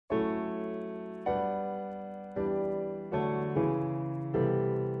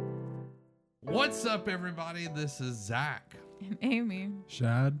What's up, everybody? This is Zach. And Amy.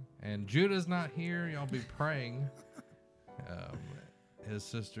 Shad. And Judah's not here. Y'all be praying. His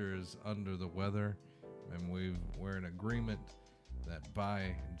sister is under the weather, and we're in agreement that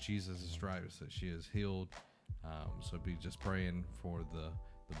by Jesus' stripes that she is healed. So be just praying for the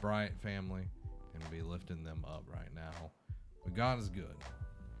Bryant family and be lifting them up right now. But God is good.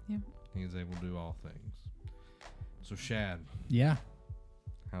 Yep. He's able to do all things. So Shad, Yeah,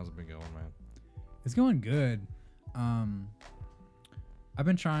 how's it been going, man? it's going good. I've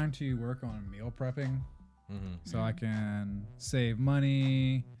been trying to work on meal prepping so I can save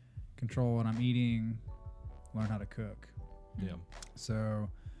money, control what I'm eating, learn how to cook. Yeah. So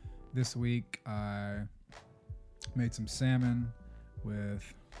this week I made some salmon with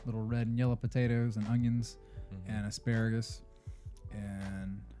little red and yellow potatoes and onions and asparagus.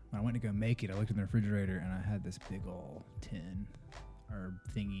 And when I went to go make it, I looked in the refrigerator and I had this big old tin or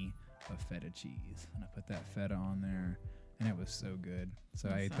thingy of feta cheese. And I put that feta on there and it was so good. So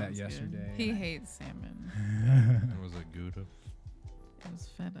I ate that Sounds yesterday. good. He hates salmon. Was it Gouda? It was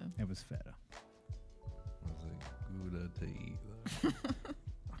feta. It was feta. Was it Gouda to eat, though?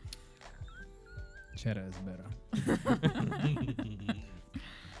 Cheddar is better.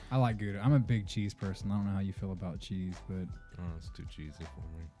 I like Gouda. I'm a big cheese person. I don't know how you feel about cheese, but Oh, it's too cheesy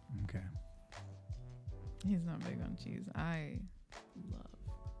for me. okay. He's not big on cheese. I love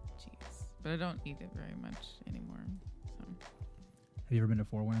cheese, but I don't eat it very much anymore. So. Have you ever been to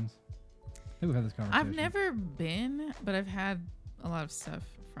Four Winds? I think we've had this conversation. I've never been, but I've had a lot of stuff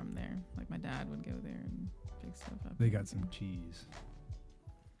from there. Like my dad would go there and pick stuff up. They got some cheese.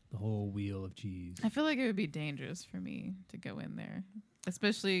 The whole wheel of cheese. I feel like it would be dangerous for me to go in there,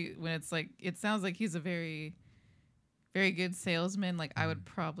 especially when it's like, it sounds like he's a very, very good salesman. Like I would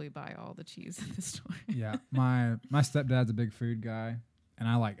probably buy all the cheese in the store. Yeah, my stepdad's a big food guy, and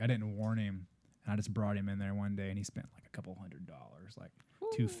I didn't warn him, and I just brought him in there one day, and he spent like a couple $100, like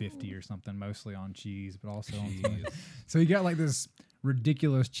 $250 or something, mostly on cheese, but also on cheese. So he got like this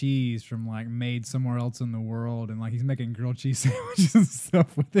ridiculous cheese from like made somewhere else in the world, and like he's making grilled cheese sandwiches and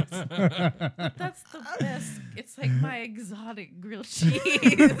stuff with it. That's the best. It's like my exotic grilled cheese.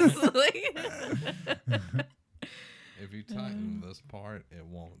 Like- If you tighten this part, it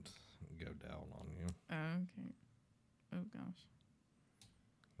won't go down on you. Okay. Oh gosh.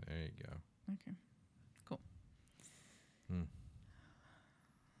 There you go. Okay. Cool.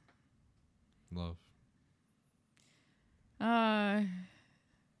 Love.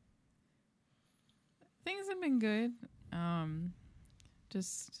 Things have been good.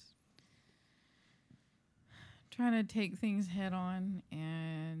 Just trying to take things head on,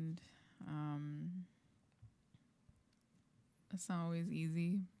 and it's not always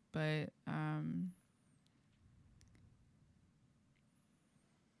easy, but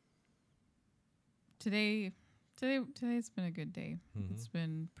today's been a good day. It's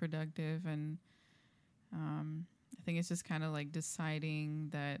been productive, and I think it's just kind of like deciding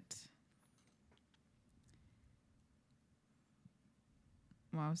that.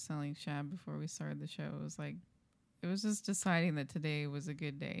 Well, I was telling Shab before we started the show, it was just deciding that today was a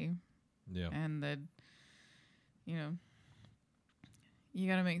good day. Yeah. And that, you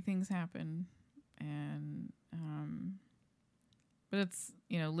got to make things happen. And, but it's,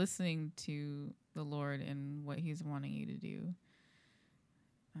 listening to the Lord and what he's wanting you to do.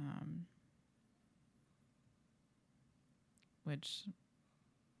 Which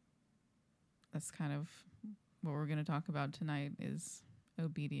that's kind of what we're going to talk about tonight is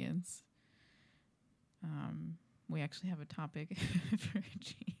obedience. We actually have a topic for a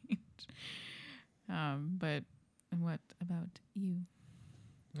change. But what about you?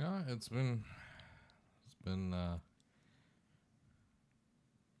 Yeah, it's been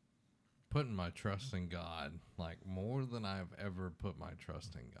putting my trust in God, like more than I've ever put my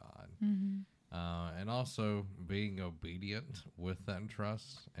trust in God. And also being obedient with that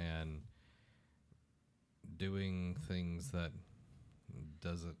trust and doing things that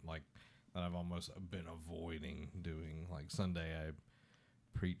that I've almost been avoiding doing. Like Sunday I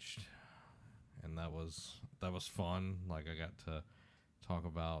preached, and that was fun. Like I got to talk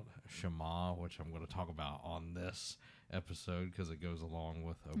about Shema, which I'm going to talk about on this episode because it goes along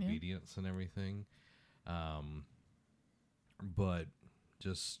with obedience and everything. But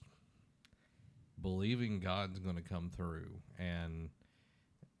just believing God's going to come through and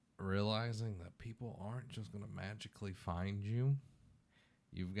realizing that people aren't just going to magically find you.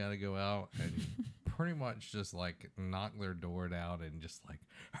 You've got to go out and pretty much just like knock their door down and just like,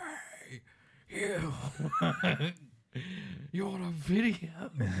 hey, you, you want a video?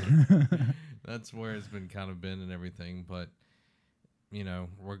 That's where it's been kind of been and everything. But you know,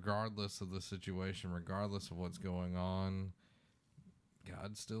 regardless of the situation, regardless of what's going on,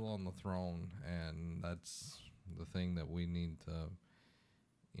 God's still on the throne, and that's the thing that we need to,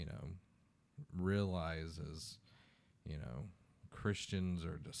 you know, realize as, you know, Christians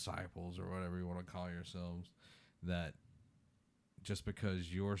or disciples or whatever you want to call yourselves, that just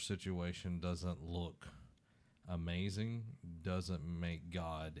because your situation doesn't look amazing doesn't make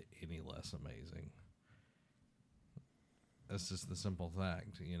God any less amazing. That's just the simple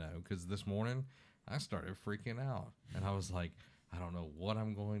fact, you know, because this morning I started freaking out, and I was like, I don't know what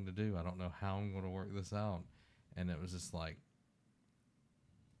I'm going to do. I don't know how I'm going to work this out. And it was just like,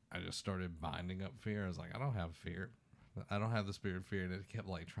 I just started binding up fear. I was like, I don't have fear. I don't have the spirit of fear. And it kept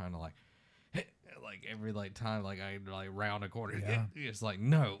like trying to like every like time like I like round a corner. Yeah. It's like,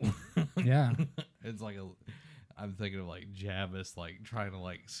 no. Yeah. It's like I'm thinking of like Javis like trying to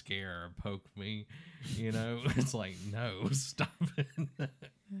like scare or poke me, you know. It's like, no, stop it.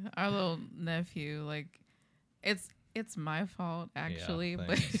 Our little nephew, like, it's my fault actually, Yeah,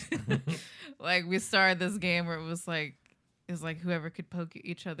 but like we started this game where it's like whoever could poke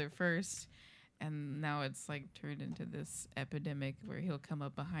each other first, and now it's like turned into this epidemic where he'll come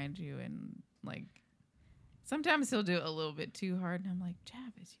up behind you and like sometimes he'll do it a little bit too hard, and I'm like,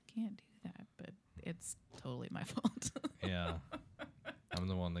 Javis, you can't do that, but it's totally my fault. Yeah, I'm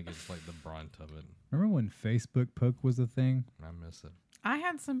the one that gets like the brunt of it. Remember when Facebook poke was a thing? I miss it. I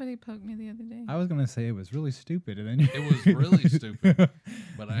had somebody poke me the other day. I was gonna say it was really stupid, and then It was really stupid,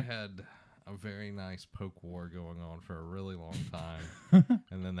 but I had a very nice poke war going on for a really long time,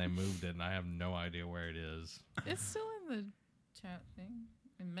 and then they moved it, and I have no idea where it is. It's still in the chat thing,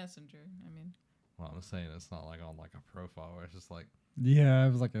 in Messenger. I mean, Well, I'm saying it's not like on like a profile where it's just like, Yeah,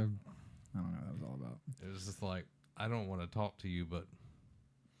 it was like a, I don't know what that was all about. it was just like, I don't want to talk to you, but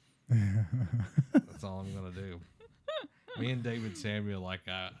that's all I'm gonna do. Me and David Samuel, like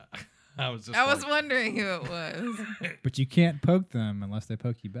I was just. I was like, wondering who it was. But you can't poke them unless they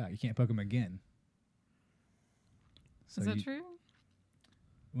poke you back. You can't poke them again. So Is that you- true?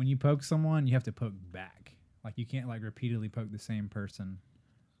 when you poke someone, you have to poke back. Like you can't like repeatedly poke the same person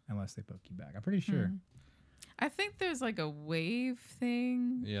unless they poke you back. I'm pretty sure. Hmm. I think there's like a wave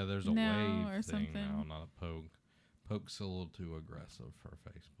thing. Yeah, there's a now wave or thing now, something. not a poke. Poke's a little too aggressive for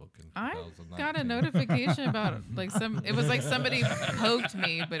Facebook in I 2019. got a notification about like it was like somebody poked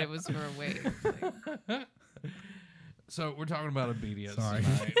me, but it was for a wave. Like, So we're talking about obedience Sorry.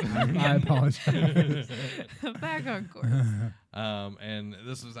 tonight. I apologize. back on course. And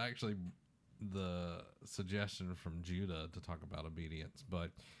this was actually the suggestion from Judah to talk about obedience,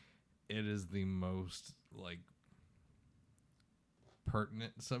 but it is the most like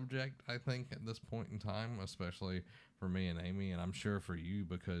pertinent subject, I think, at this point in time, especially for me and Amy, and I'm sure for you,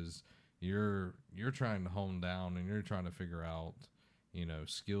 because you're trying to hone down and you're trying to figure out, you know,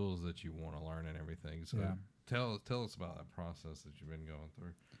 skills that you want to learn and everything. So Yeah. tell us about that process that you've been going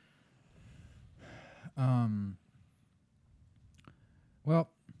through. Well,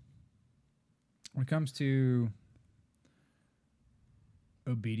 when it comes to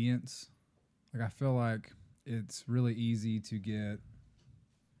obedience, like I feel like it's really easy to get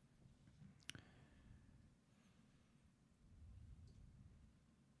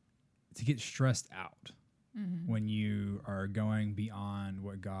stressed out Mhm. when you are going beyond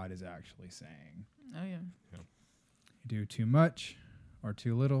what God is actually saying. Oh yeah. You do too much or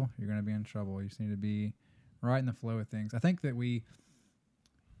too little, you're going to be in trouble. You just need to be right in the flow of things. I think that we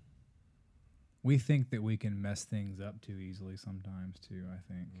think that we can mess things up too easily sometimes too, I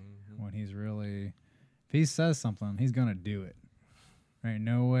think. When he's really, if he says something, he's going to do it. There ain't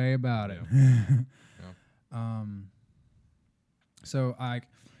no way about it. So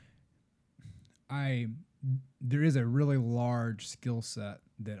there is a really large skill set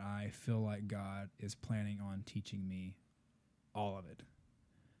that I feel like God is planning on teaching me all of it.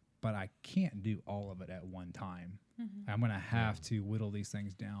 But I can't do all of it at one time. Mhm. I'm going to have to whittle these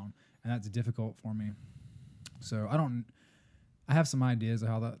things down, and that's difficult for me. So I have some ideas of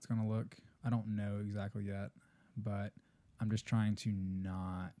how that's going to look. I don't know exactly yet, but I'm just trying to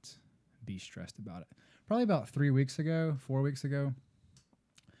not be stressed about it. Probably about 4 weeks ago,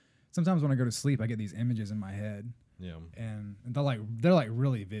 sometimes when I go to sleep, I get these images in my head, Yeah. and they're like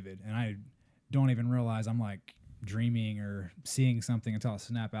really vivid, and I don't even realize I'm like dreaming or seeing something until I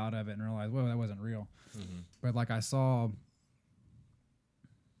snap out of it and realize, whoa, that wasn't real. Mm-hmm. But like I saw,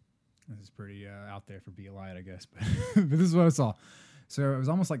 this is pretty out there for Be a Light, I guess, but, but this is what I saw. So it was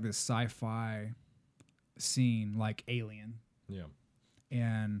almost like this sci-fi scene, like Alien. Yeah.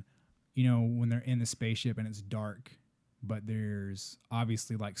 And, you know, when they're in the spaceship and it's dark, but there's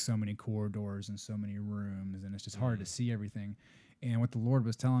obviously like so many corridors and so many rooms, and it's just hard to see everything. And what the Lord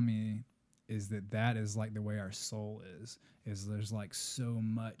was telling me is that is like the way our soul is there's like so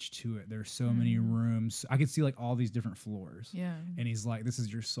much to it. There's so many rooms. I could see like all these different floors. Yeah. And he's like, this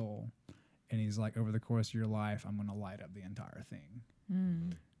is your soul. And he's like, over the course of your life, I'm going to light up the entire thing.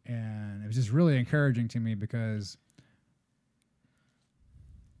 And it was just really encouraging to me because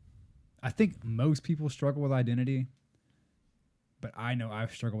I think most people struggle with identity, but I know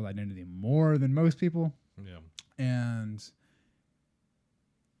I've struggled with identity more than most people. Yeah. And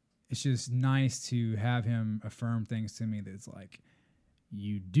it's just nice to have him affirm things to me that's like,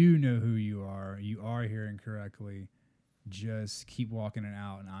 you do know who you are hearing correctly. Just keep walking it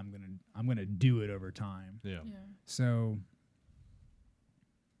out, and I'm gonna do it over time. Yeah. So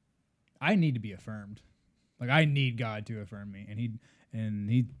I need to be affirmed. Like I need God to affirm me, and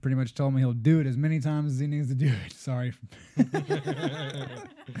he pretty much told me he'll do it as many times as he needs to do it. Sorry.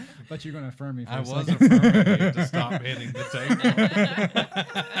 But you're going to affirm me for a was second. affirming you to stop hitting the table.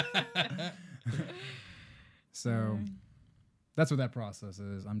 So that's what that process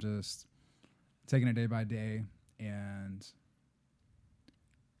is. I'm just taking it day by day, and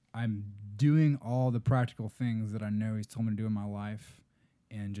I'm doing all the practical things that I know he's told me to do in my life,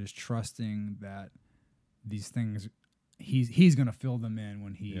 and just trusting that these things he's going to fill them in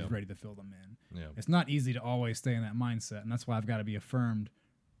when he's ready to fill them in. Yeah. It's not easy to always stay in that mindset, and that's why I've got to be affirmed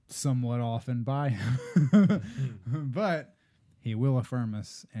somewhat often by him. But he will affirm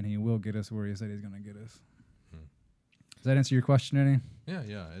us, and he will get us where he said he's going to get us. Does that answer your question, Eddie?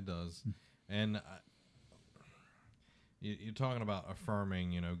 Yeah, it does. And you're talking about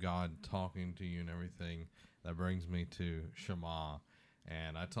affirming, God talking to you and everything. That brings me to Shema.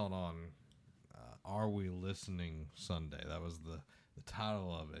 And I taught on Are We Listening Sunday. That was the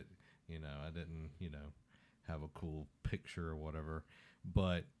title of it. I didn't, have a cool picture or whatever.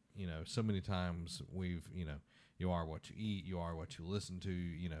 But, so many times we've, you are what you eat, you are what you listen to,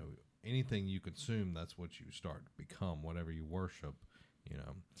 anything you consume, that's what you start to become, whatever you worship,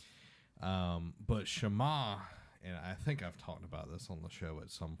 But Shema, and I think I've talked about this on the show at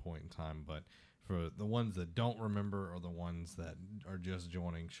some point in time, but for the ones that don't remember or the ones that are just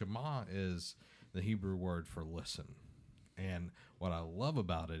joining, Shema is the Hebrew word for listen. And what I love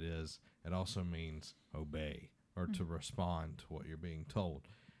about it is it also means obey or to respond to what you're being told.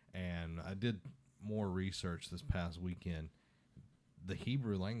 And I did more research this past weekend. The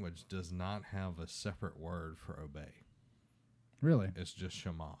Hebrew language does not have a separate word for obey. Really? It's just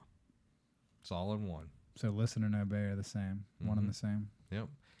Shema. It's all in one. So listen and obey are the same, one and the same. Yep.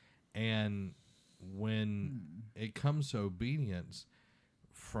 And when it comes to obedience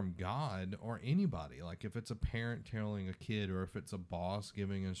from God or anybody, like if it's a parent telling a kid or if it's a boss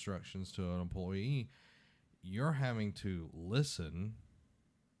giving instructions to an employee, you're having to listen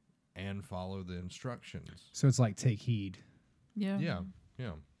and follow the instructions. So it's like take heed. Yeah.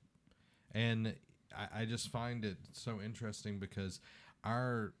 Yeah. And I just find it so interesting because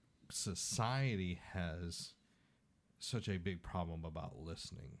our society has such a big problem about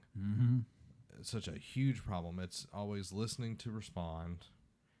listening. Such a huge problem. It's always listening to respond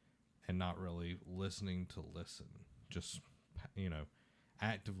and not really listening to listen. Just,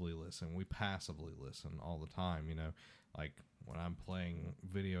 actively listen. We passively listen all the time, like when I'm playing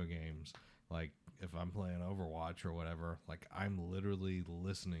video games, like if I'm playing Overwatch or whatever, like I'm literally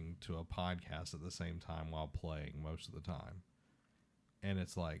listening to a podcast at the same time while playing most of the time. And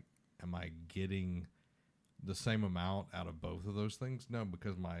it's like, am I getting the same amount out of both of those things? No,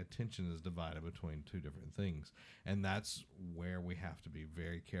 because my attention is divided between two different things. And that's where we have to be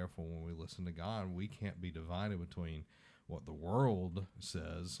very careful when we listen to God. We can't be divided between what the world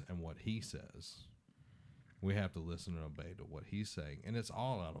says and what he says. We have to listen and obey to what he's saying. And it's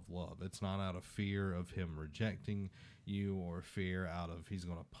all out of love. It's not out of fear of him rejecting you or fear out of he's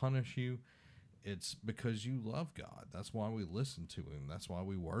going to punish you. It's because you love God. That's why we listen to him. That's why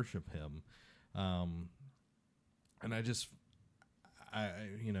we worship him. And I just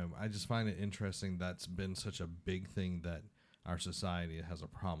find it interesting that's been such a big thing that our society has a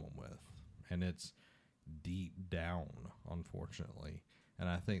problem with. And it's deep down, unfortunately. And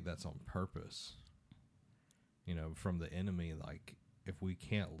I think that's on purpose. From the enemy, like if we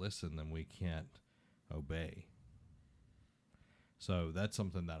can't listen, then we can't obey. So that's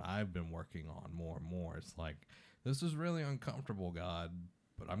something that I've been working on more and more. It's like, this is really uncomfortable, God,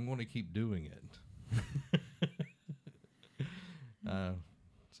 but I'm going to keep doing it.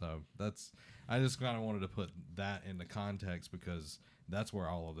 So I just kind of wanted to put that into context because that's where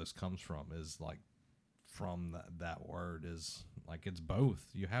all of this comes from, is like from that word is like, it's both.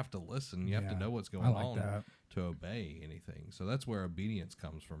 You have to listen. You have to know what's going on to obey anything. So that's where obedience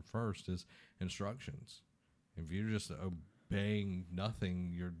comes from first, is instructions. If you're just obeying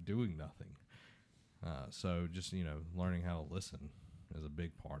nothing, you're doing nothing. So just, learning how to listen is a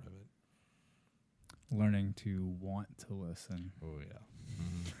big part of it. Learning to want to listen. Oh, yeah.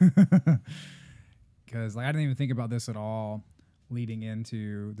 Mm-hmm. Because I didn't even think about this at all leading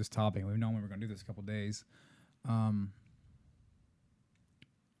into this topic. We've known we were going to do this a couple days.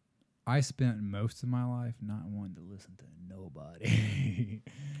 I spent most of my life not wanting to listen to nobody.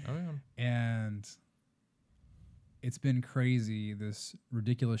 Oh, yeah. And it's been crazy, this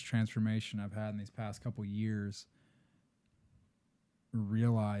ridiculous transformation I've had in these past couple years,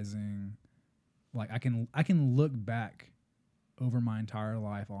 realizing like I can look back over my entire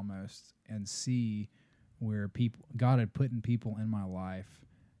life almost and see where God had put in people in my life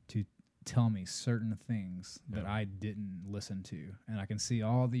to tell me certain things that I didn't listen to. And I can see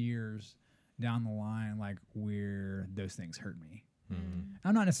all the years down the line, like where those things hurt me. Mm-hmm.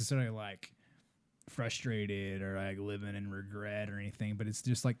 I'm not necessarily like frustrated or like living in regret or anything, but it's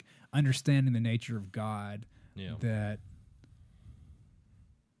just like understanding the nature of God, that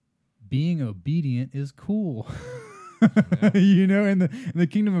being obedient is cool. In the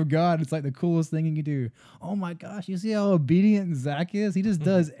kingdom of God, it's like the coolest thing you can do. Oh my gosh, you see how obedient Zach is? He just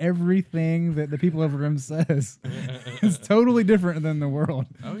does everything that the people over him says. It's totally different than the world.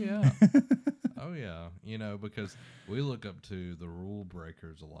 Oh, yeah. Oh, yeah. Because we look up to the rule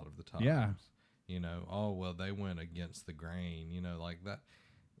breakers a lot of the time. Yeah. Oh, well, they went against the grain, like that.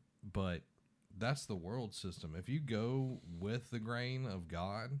 But that's the world system. If you go with the grain of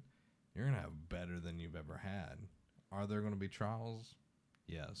God, you're going to have better than you've ever had. Are there going to be trials?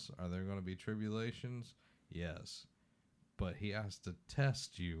 Yes. Are there going to be tribulations? Yes. But he has to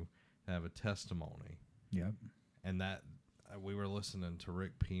test you to have a testimony. Yep. And that we were listening to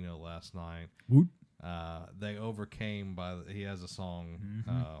Rick Pino last night. Woot. They overcame he has a song,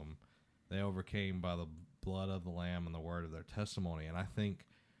 they overcame by the blood of the Lamb and the word of their testimony. And I think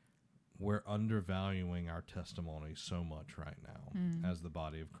we're undervaluing our testimony so much right now as the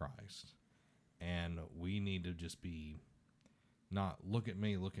body of Christ. And we need to just be not look at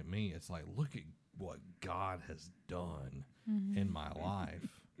me. It's like, look at what God has done in my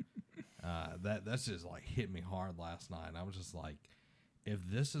life. That's just like hit me hard last night. I was just like, if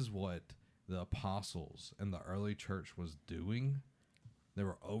this is what the apostles and the early church was doing, they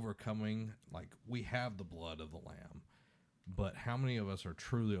were overcoming, like we have the blood of the Lamb, but how many of us are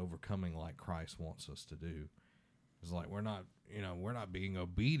truly overcoming like Christ wants us to do? It's like we're not being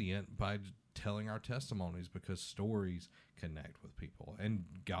obedient by telling our testimonies, because stories connect with people, and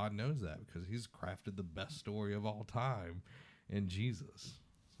God knows that because he's crafted the best story of all time in Jesus.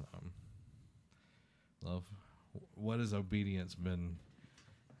 So, love, what has obedience been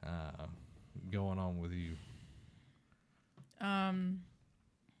going on with you?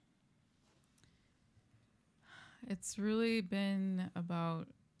 It's really been about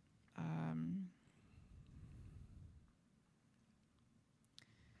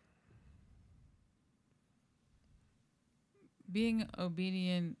being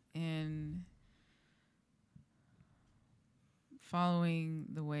obedient and following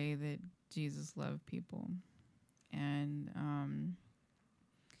the way that Jesus loved people. And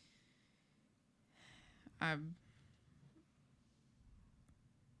I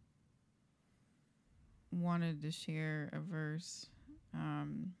wanted to share a verse.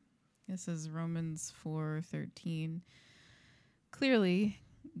 This is Romans 4:13. Clearly,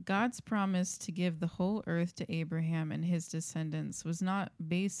 God's promise to give the whole earth to Abraham and his descendants was not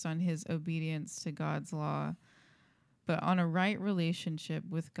based on his obedience to God's law, but on a right relationship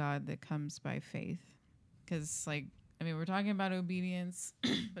with God that comes by faith. Because, we're talking about obedience,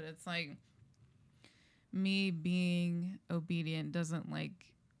 but it's like me being obedient doesn't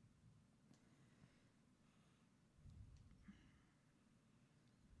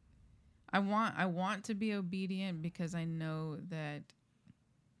I want to be obedient because I know that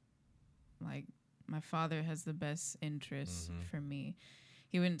my Father has the best interest for me.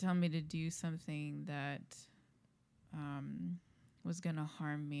 He wouldn't tell me to do something that was going to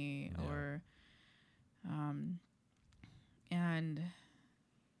harm me or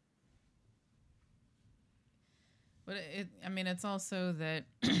but it's also that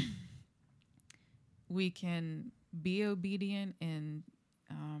we can be obedient in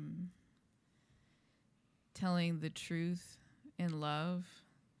telling the truth in love.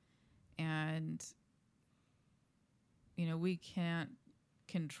 And, we can't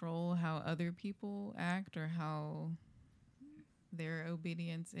control how other people act or how their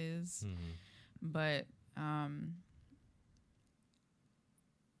obedience is. But,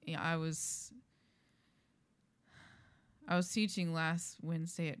 I was teaching last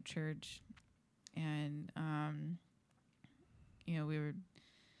Wednesday at church, and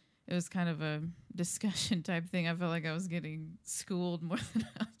it was kind of a discussion type thing. I felt like I was getting schooled more than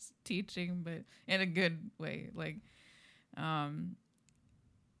I was teaching, but in a good way. Like,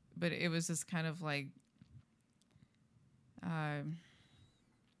 but it was just kind of like,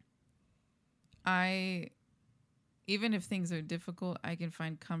 even if things are difficult, I can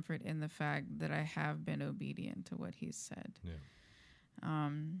find comfort in the fact that I have been obedient to what he's said. Yeah.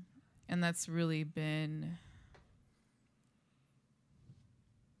 And that's really been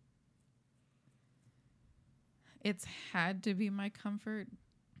it's had to be my comfort.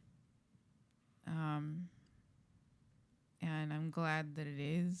 And I'm glad that it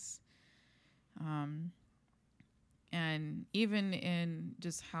is. And even in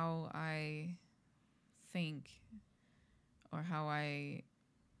just how I think, or how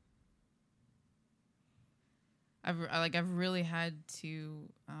I've really had to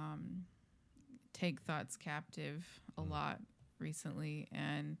take thoughts captive a lot recently,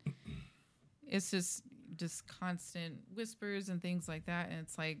 and it's just constant whispers and things like that. And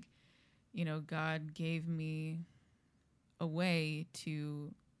it's like, God gave me a way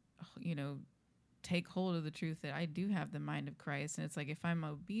to, take hold of the truth that I do have the mind of Christ. And it's like, if I'm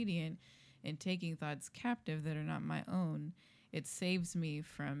obedient in taking thoughts captive that are not my own, it saves me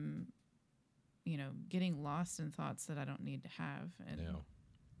from, getting lost in thoughts that I don't need to have. And,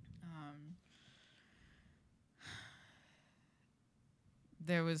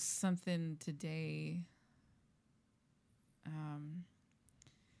 there was something today,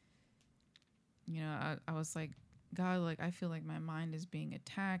 I was like, God, like, I feel like my mind is being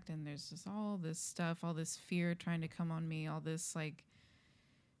attacked, and there's just all this stuff, all this fear trying to come on me, all this, like,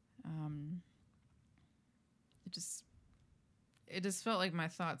 it just felt like my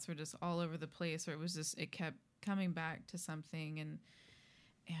thoughts were just all over the place, or it kept coming back to something,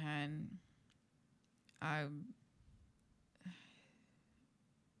 and I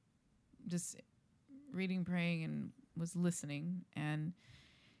just reading, praying, and was listening, and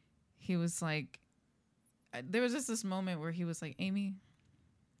he was like, there was just this moment where he was like, Amy,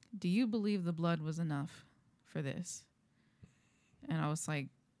 do you believe the blood was enough for this? And I was like,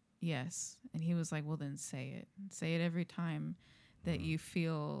 yes. And he was like, well, then say it. Say it every time that you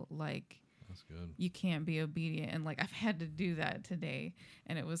feel like that's good. You can't be obedient. And like, I've had to do that today.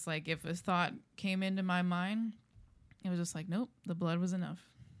 And it was like, if a thought came into my mind, it was just like, nope, the blood was enough.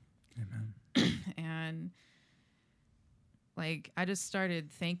 Amen. And like, I just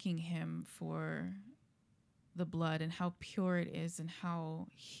started thanking him for the blood and how pure it is and how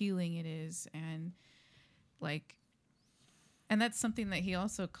healing it is. And like, and that's something that he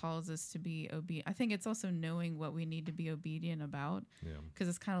also calls us to be obedient. I think it's also knowing what we need to be obedient about. Yeah. Because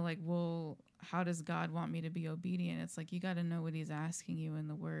it's kind of like, well, how does God want me to be obedient? It's like, you got to know what he's asking you in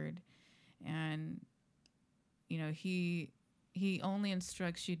the word. And, he only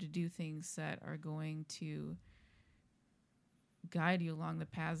instructs you to do things that are going to guide you along the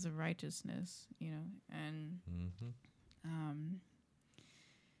paths of righteousness, and,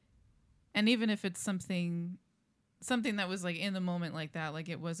 and even if it's something that was like in the moment like that, like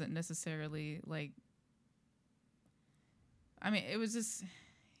it wasn't necessarily like, I mean, it was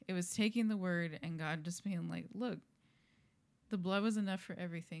taking the word and God just being like, look, the blood was enough for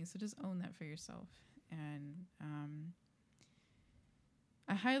everything. So just own that for yourself. And,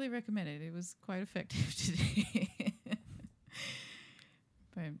 I highly recommend it. It was quite effective today.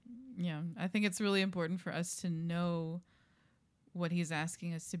 But yeah, I think it's really important for us to know what he's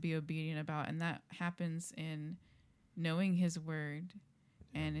asking us to be obedient about. And that happens in knowing his word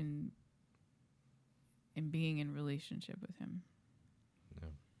and in being in relationship with him. Yeah,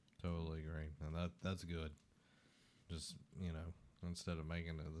 totally agree. And that's good. Just, instead of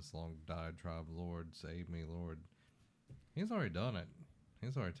making this long diatribe, Lord, save me, Lord, he's already done it.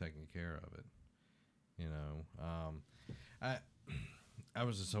 He's already taken care of it. I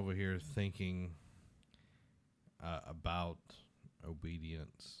was just over here thinking about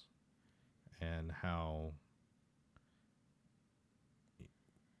obedience and how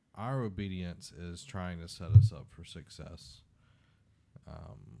our obedience is trying to set us up for success.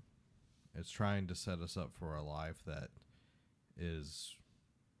 It's trying to set us up for a life that is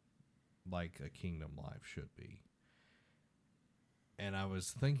like a kingdom life should be. And I was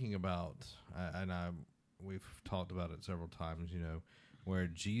thinking about, we've talked about it several times, where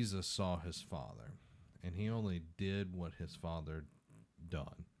Jesus saw his Father, and he only did what his Father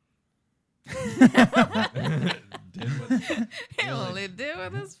done. He only did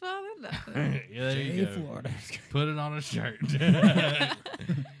what his Father done. Yeah, there you go. Florida. Put it on a shirt.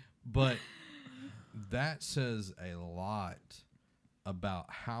 But that says a lot about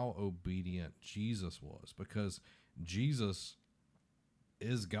how obedient Jesus was, because Jesus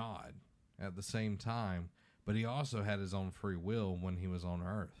is God at the same time, but he also had his own free will when he was on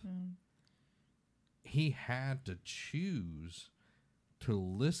earth. He had to choose to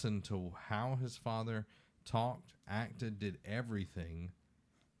listen to how his father talked, acted, did everything,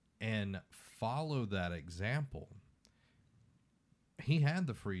 and follow that example. He had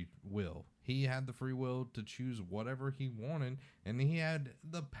the free will. He had the free will to choose whatever he wanted, and he had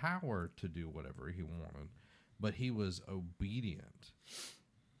the power to do whatever he wanted. But he was obedient.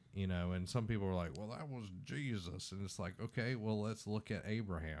 You know, and some people are like, well, that was Jesus. And it's like, okay, well, let's look at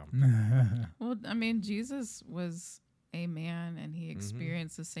Abraham. Well, I mean, Jesus was a man, and he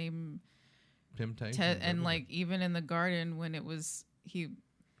experienced the same Temptation. and like even in the garden when it was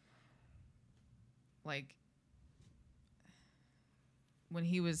when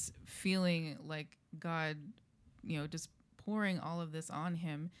he was feeling like God, just pouring all of this on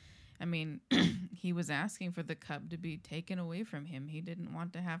him. I mean, he was asking for the cup to be taken away from him. He didn't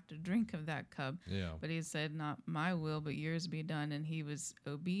want to have to drink of that cup. Yeah. But he said, not my will, but yours be done. And he was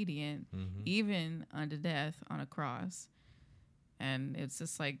obedient, even unto death on a cross. And it's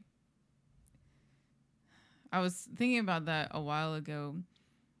just like, I was thinking about that a while ago.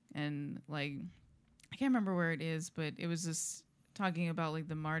 And like, I can't remember where it is, but it was just talking about like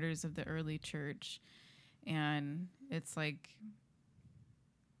the martyrs of the early church. And it's like,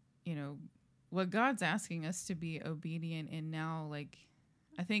 what God's asking us to be obedient in now, like,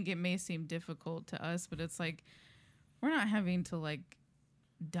 I think it may seem difficult to us, but it's like, we're not having to like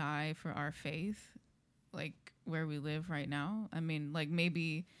die for our faith, like where we live right now. I mean, like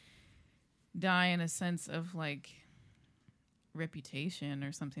maybe die in a sense of like reputation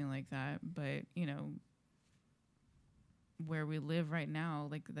or something like that. But, where we live right now,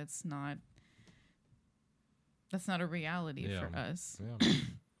 like that's not a reality for us. Yeah.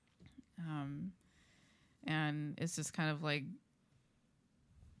 And it's just kind of like,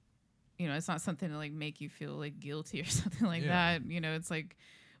 it's not something to like make you feel like guilty or something like that. It's like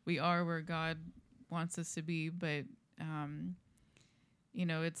we are where God wants us to be, but,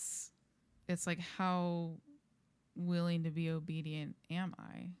 it's like, how willing to be obedient am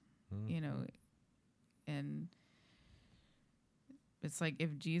I, and it's like,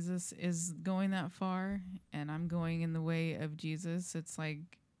 if Jesus is going that far and I'm going in the way of Jesus, it's like,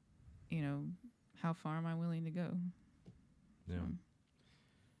 how far am I willing to go? Yeah.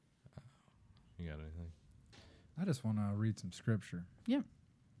 You got anything? I just want to read some scripture. Yep.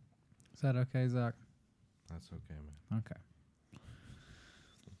 Is that okay, Zach? That's okay, man. Okay.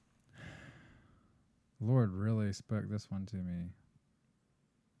 The Lord really spoke this one to me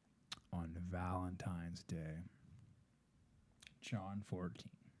on Valentine's Day. John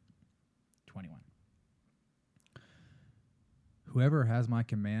 14:21. Whoever has my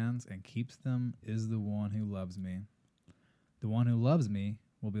commands and keeps them is the one who loves me. The one who loves me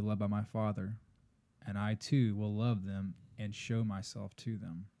will be loved by my Father, and I too will love them and show myself to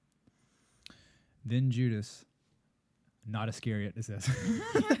them. Then Judas, not Iscariot, it says,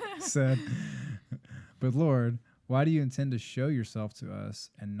 said, but Lord, why do you intend to show yourself to us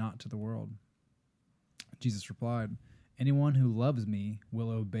and not to the world? Jesus replied, anyone who loves me will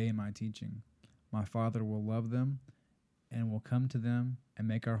obey my teaching. My Father will love them and will come to them and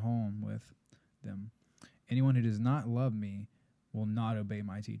make our home with them. Anyone who does not love me will not obey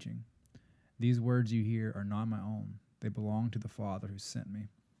my teaching. These words you hear are not my own. They belong to the Father who sent me.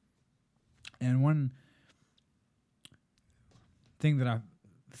 And one thing that I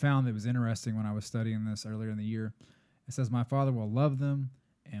found that was interesting when I was studying this earlier in the year, it says, my Father will love them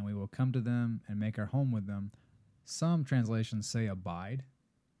and we will come to them and make our home with them. Some translations say abide.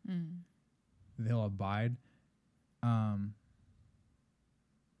 They'll abide.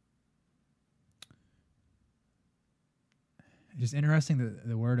 It's just interesting that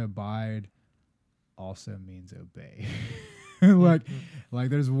the word abide also means obey. like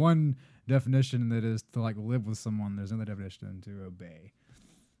there's one definition that is to like live with someone. There's another definition to obey.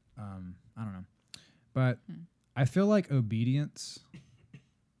 I don't know, but I feel like obedience,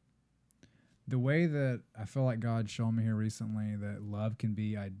 the way that I feel like God showed me here recently that love can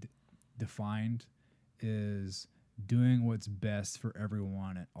be defined is doing what's best for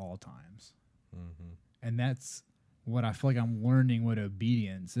everyone at all times. And that's what I feel like I'm learning what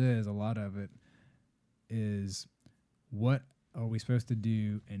obedience is. A lot of it is, what are we supposed to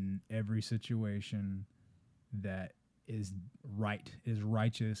do in every situation that is right, is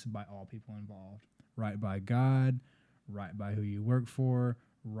righteous by all people involved. Right by God, right by who you work for,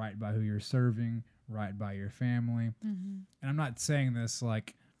 right by who you're serving, right by your family. And I'm not saying this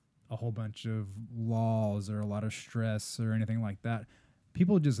like a whole bunch of laws or a lot of stress or anything like that,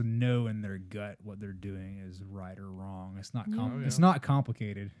 people just know in their gut what they're doing is right or wrong. It's not Yeah. Oh, it's yeah. not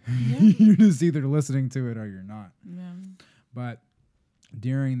complicated. Yeah. You're just either listening to it or you're not. Yeah. But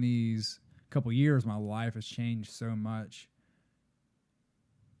during these couple years, my life has changed so much.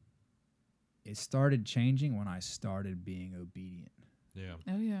 It started changing when I started being obedient. Yeah.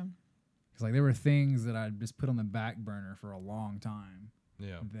 Oh yeah. Because like there were things that I'd just put on the back burner for a long time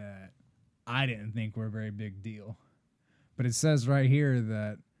Yeah. that I didn't think were a very big deal. But it says right here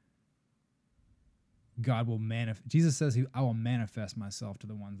that God will manifest. Jesus says, I will manifest myself to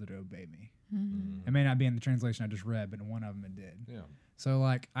the ones that obey me. Mm-hmm. It may not be in the translation I just read, but in one of them it did. Yeah. So,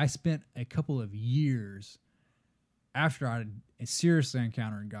 like, I spent a couple of years after I seriously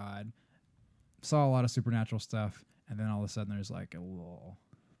encountered God, saw a lot of supernatural stuff, and then all of a sudden there's like a lull.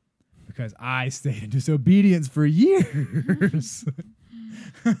 Because I stayed in disobedience for years.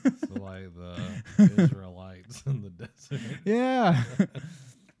 So like the Israelites in the desert. Yeah.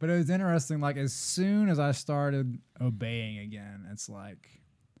 But it was interesting. Like, as soon as I started obeying again, it's like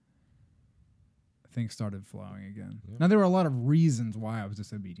things started flowing again. Yeah. Now, there were a lot of reasons why I was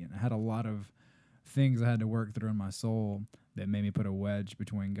disobedient. I had a lot of things I had to work through in my soul that made me put a wedge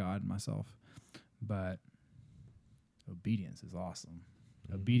between God and myself. But obedience is awesome.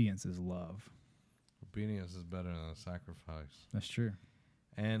 Mhm. Obedience is love. Obedience is better than a sacrifice. That's true.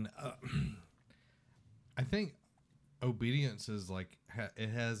 And I think obedience is like it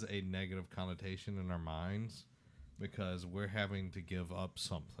has a negative connotation in our minds because we're having to give up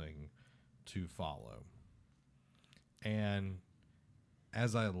something to follow. And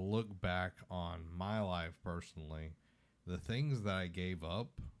as I look back on my life personally, the things that I gave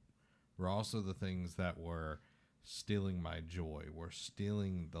up were also the things that were stealing my joy, were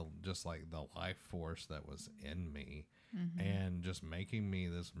stealing just like the life force that was in me. Mm-hmm. And just making me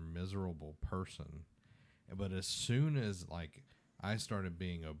this miserable person. But as soon as like I started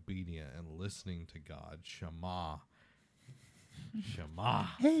being obedient and listening to God, Shema,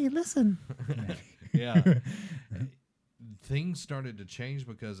 Hey, listen. yeah, things started to change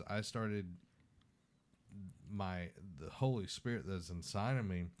because I started the Holy Spirit that's inside of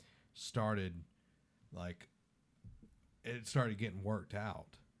me started like it started getting worked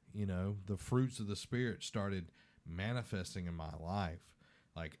out. You know, the fruits of the Spirit started manifesting in my life.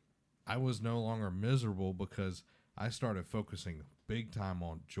 Like I was no longer miserable because I started focusing big time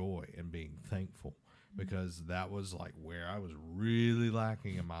on joy and being thankful, because that was like where I was really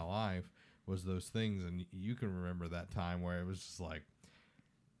lacking in my life was those things. And you can remember that time where it was just like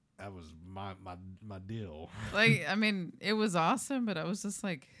that was my deal. Like, I mean, it was awesome, but I was just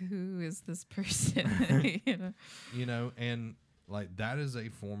like, who is this person? You know, and like that is a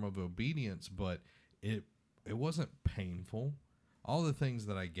form of obedience, but it wasn't painful. All the things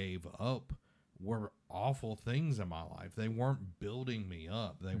that I gave up were awful things in my life. They weren't building me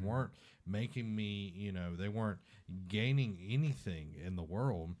up. They weren't making me, you know, they weren't gaining anything in the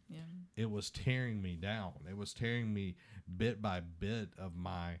world. Yeah. It was tearing me down. It was tearing me bit by bit of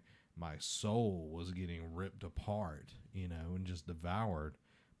my soul was getting ripped apart, you know, and just devoured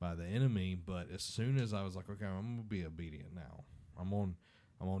by the enemy. But as soon as I was like, okay, I'm gonna be obedient now. I'm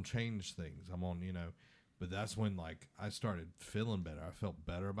gonna change things. I'm on, you know. But that's when like I started feeling better. I felt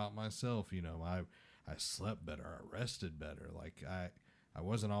better about myself. You know, I slept better. I rested better. Like I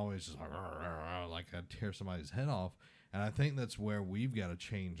wasn't always just like I'd tear somebody's head off. And I think that's where we've got to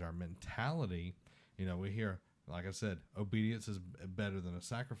change our mentality. You know, we hear, like I said, obedience is better than a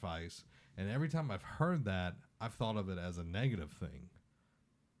sacrifice. And every time I've heard that, I've thought of it as a negative thing.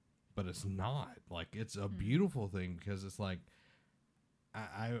 But it's not. Like, it's a beautiful thing because it's like,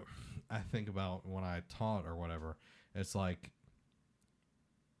 I think about when I taught or whatever, it's like,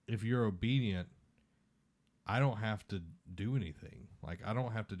 if you're obedient, I don't have to do anything. Like, I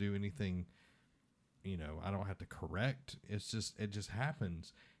don't have to do anything, you know, I don't have to correct. It just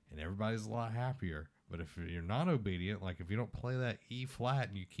happens and everybody's a lot happier. But if you're not obedient, like if you don't play that E flat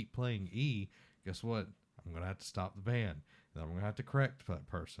and you keep playing E, guess what? I'm going to have to stop the band. Then I'm going to have to correct that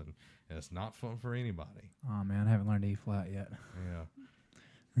person. And it's not fun for anybody. Oh, man, I haven't learned E flat yet. Yeah.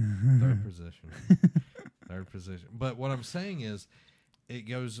 Third position. Third position. But what I'm saying is it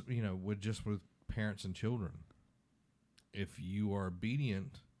goes, you know, with parents and children. If you are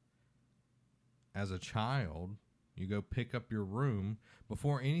obedient as a child, you go pick up your room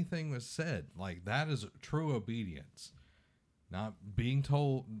before anything was said. Like, that is true obedience. Not being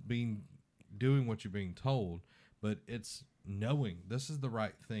told, doing what you're being told, but it's knowing this is the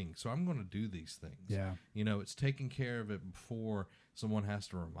right thing, so I'm going to do these things. Yeah. You know, it's taking care of it before someone has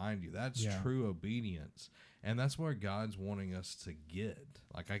to remind you. That's true obedience. And that's where God's wanting us to get.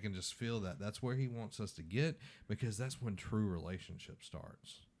 Like, I can just feel that. That's where he wants us to get, because that's when true relationship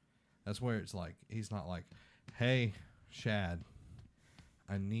starts. That's where it's like, he's not like, hey, Shad,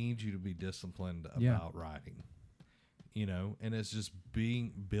 I need you to be disciplined about writing. You know, and it's just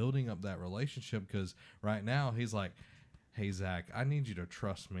building up that relationship, because right now he's like, hey, Zach, I need you to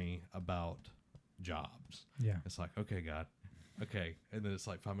trust me about jobs. Yeah. It's like, okay, God. Okay. And then it's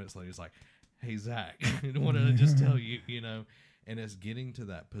like 5 minutes later, he's like, hey, Zach, what did I just tell you? You know, and it's getting to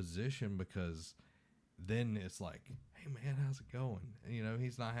that position, because then it's like, hey, man, how's it going? And, you know,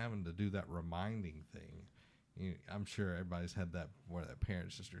 he's not having to do that reminding thing. I'm sure everybody's had that where that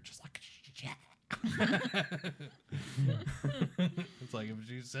parent's just like, yeah. It's like, if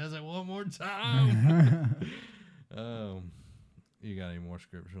she says it one more time. You got any more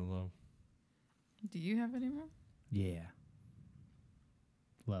scripture, love? Do you have any more? Yeah.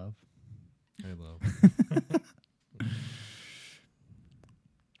 Love. Hey, love.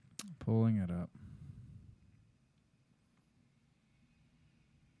 Pulling it up.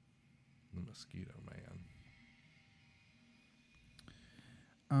 The mosquito man.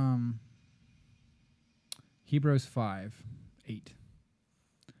 Hebrews 5:8.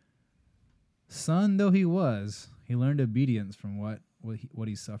 Son though he was, he learned obedience from what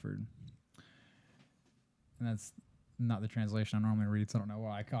he suffered. And that's not the translation I normally read, so I don't know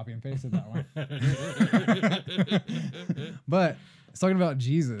why I copy and pasted that one. But it's talking about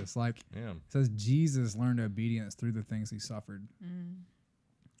Jesus. Like, it says Jesus learned obedience through the things he suffered.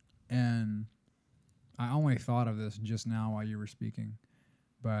 And I only thought of this just now while you were speaking,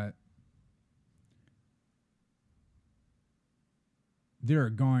 but there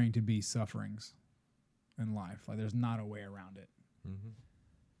are going to be sufferings in life. Like, there's not a way around it.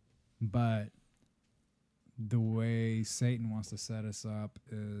 But the way Satan wants to set us up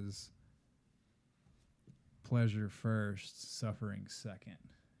is pleasure first, suffering second.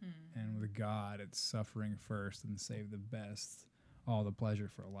 And with God, it's suffering first and save the best, all the pleasure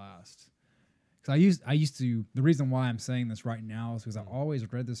for last. Because I used to, the reason why I'm saying this right now is because I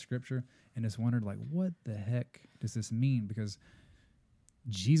always read this scripture and just wondered, like, what the heck does this mean? Because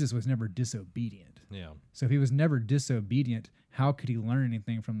Jesus was never disobedient. Yeah. So if he was never disobedient, how could he learn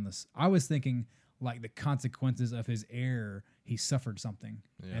anything from this? I was thinking, like, the consequences of his error, he suffered something,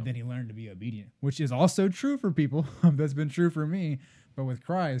 and then he learned to be obedient, which is also true for people. That's been true for me. But with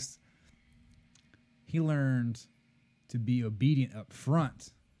Christ, he learned to be obedient up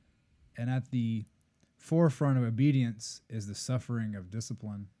front. And at the forefront of obedience is the suffering of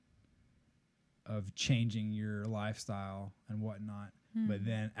discipline, of changing your lifestyle and whatnot. But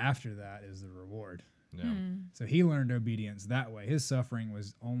then after that is the reward. Yeah. So he learned obedience that way. His suffering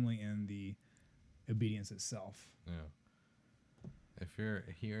was only in the obedience itself. Yeah. If you're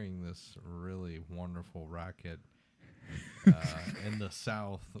hearing this really wonderful racket, in the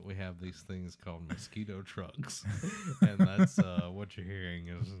South, we have these things called mosquito trucks. And that's what you're hearing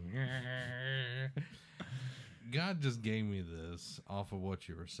is... God just gave me this off of what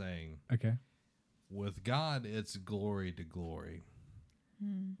you were saying. Okay. With God, it's glory to glory.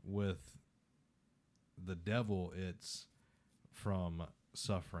 With the devil, it's from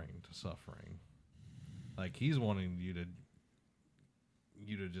suffering to suffering. Like, he's wanting you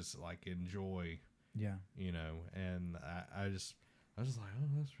to just, like, enjoy. Yeah. You know, and I was just like, oh,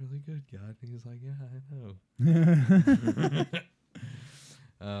 that's really good, God. And he's like, yeah, I know.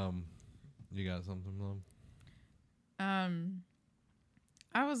 You got something, Mom?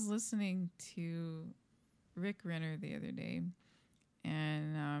 I was listening to Rick Renner the other day,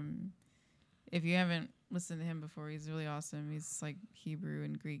 and if you haven't listened to him before, he's really awesome. He's like Hebrew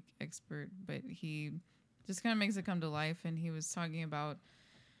and Greek expert, but he just kind of makes it come to life. And he was talking about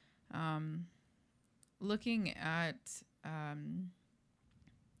looking at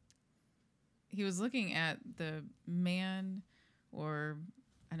the man, or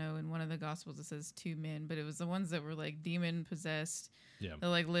I know in one of the Gospels it says two men, but it was the ones that were like demon possessed. Yeah. That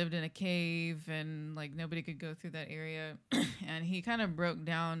like lived in a cave and like nobody could go through that area. And he kind of broke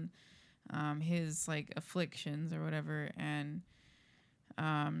down his like afflictions or whatever, and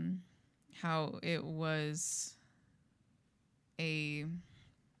how it was I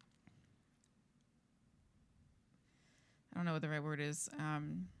don't know what the right word is.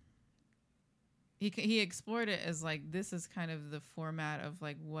 He explored it as like, this is kind of the format of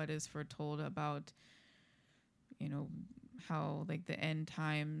like what is foretold about, you know, how like the end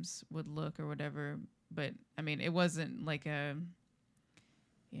times would look or whatever. But I mean, it wasn't like a,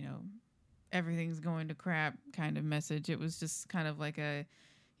 you know, everything's going to crap kind of message. It was just kind of like a,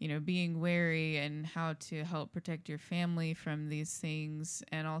 being wary and how to help protect your family from these things,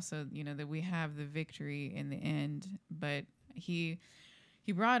 and also, that we have the victory in the end. But he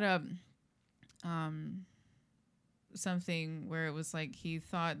brought up something where it was like he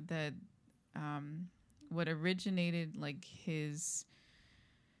thought that what originated like his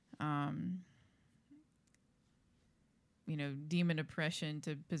demon oppression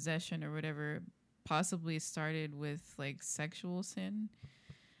to possession or whatever possibly started with like sexual sin.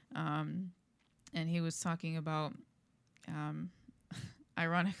 And he was talking about,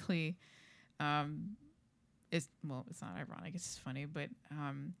 ironically, it's not ironic, it's just funny, but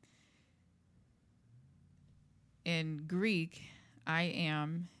in Greek, I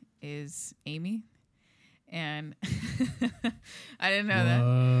am is Amy. And I didn't know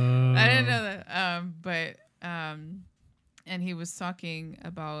that. But and he was talking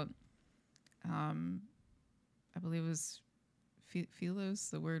about, I believe it was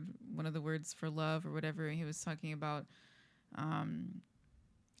philos, one of the words for love or whatever. And he was talking about,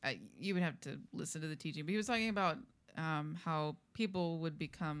 you would have to listen to the teaching, but he was talking about how people would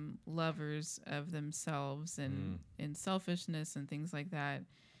become lovers of themselves and in selfishness and things like that.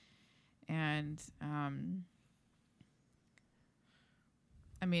 And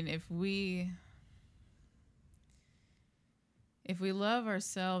I mean, if we love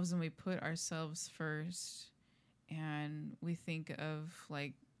ourselves and we put ourselves first, and we think of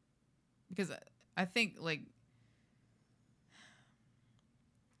like, because I think like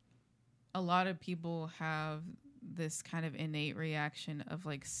a lot of people have this kind of innate reaction of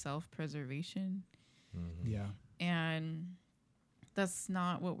like self-preservation. Mm-hmm. Yeah. And that's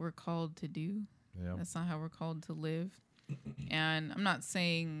not what we're called to do. Yeah. That's not how we're called to live. And I'm not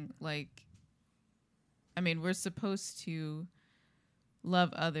saying like, I mean, we're supposed to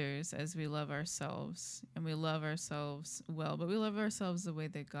love others as we love ourselves, and we love ourselves well, but we love ourselves the way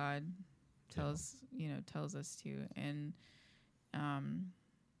that God tells us to. And,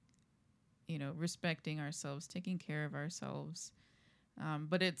 respecting ourselves, taking care of ourselves.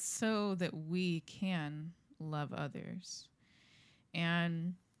 But it's so that we can love others.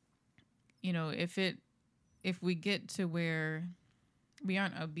 And, if we get to where we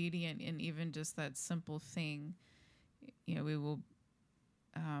aren't obedient in even just that simple thing, we will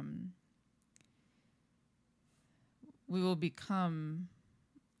become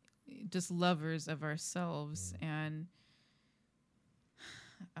just lovers of ourselves. And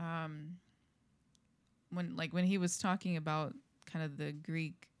when he was talking about kind of the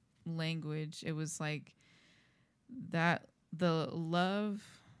Greek language, it was like that the love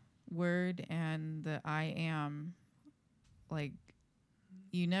word and the I am, like,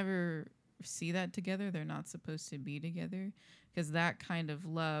 you never see that together. They're not supposed to be together, because that kind of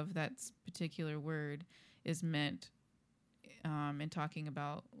love, that particular word, is meant in talking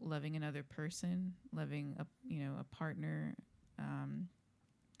about loving another person, loving a partner,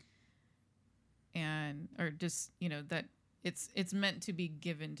 and or just that it's meant to be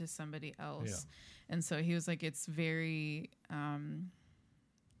given to somebody else. Yeah. And so he was like, it's very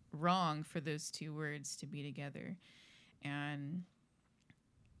wrong for those two words to be together. And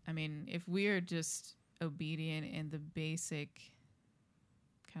I mean, if we are just obedient in the basic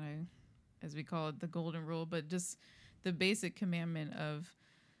kind of, as we call it, the golden rule, but just the basic commandment of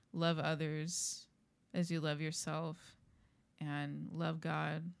love others as you love yourself, and love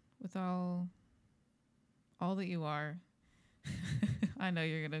God with all that you are. I know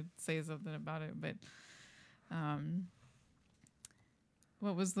you're going to say something about it, but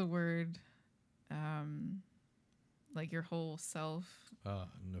what was the word? Like your whole self?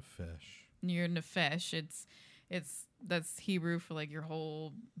 Nefesh. Your nefesh. It's that's Hebrew for like your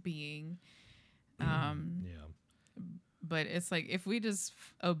whole being. Yeah. But it's like, if we just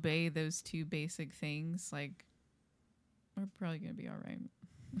obey those two basic things, like, we're probably going to be all right.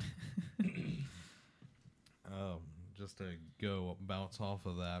 Just to go bounce off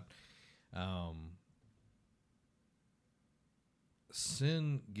of that,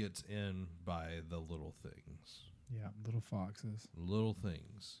 sin gets in by the little things. Yeah, little foxes. Little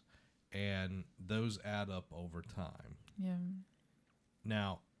things. And those add up over time. Yeah.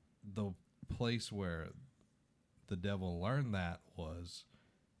 Now, the place where the devil learned that was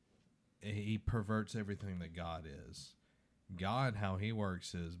he perverts everything that God is. God, how he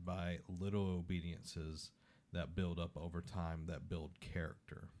works is by little obediences that build up over time, that build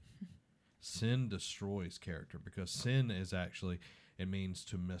character. Sin destroys character, because sin is actually, it means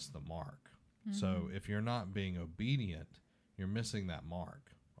to miss the mark. Mm-hmm. So if you're not being obedient, you're missing that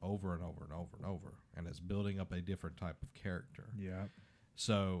mark over and over and over and over, and it's building up a different type of character. Yeah.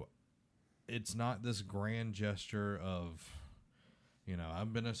 So it's not this grand gesture of,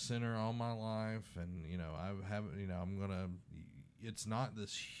 I've been a sinner all my life, and it's not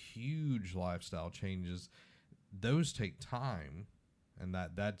this huge lifestyle changes. Those take time, and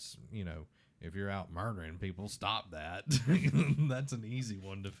that's if you're out murdering people, stop that. That's an easy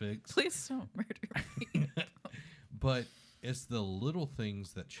one to fix. Please don't murder me. But it's the little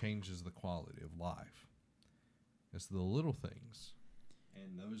things that changes the quality of life. It's the little things,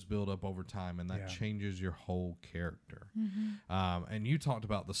 and those build up over time, and that changes your whole character. Mm-hmm. And you talked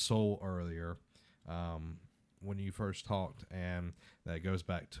about the soul earlier when you first talked, and that goes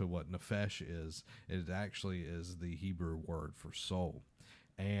back to what nefesh is. It actually is the Hebrew word for soul.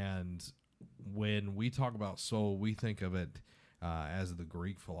 And when we talk about soul, we think of it as the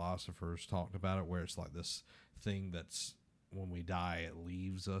Greek philosophers talked about it, where it's like this thing that's, when we die, it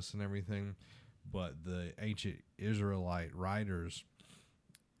leaves us and everything. But the ancient Israelite writers,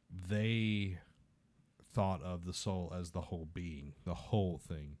 they thought of the soul as the whole being, the whole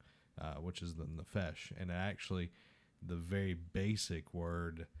thing, which is the nefesh. And actually, the very basic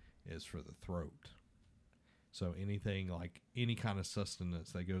word is for the throat. So anything, like any kind of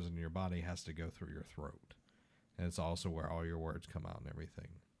sustenance that goes into your body has to go through your throat. And it's also where all your words come out and everything.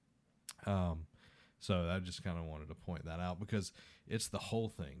 So I just kind of wanted to point that out, because it's the whole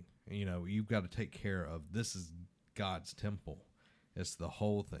thing. You've got to take care of, this is God's temple. It's the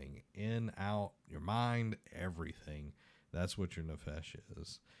whole thing. In, out, your mind, everything. That's what your nefesh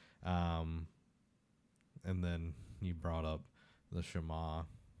is. And then you brought up the Shema,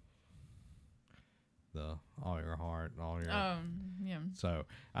 the all your heart and all your... Yeah. So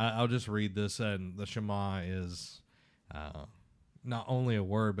I'll just read this. And the Shema is not only a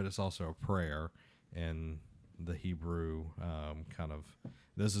word, but it's also a prayer in the Hebrew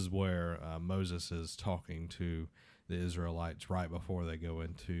this is where Moses is talking to the Israelites right before they go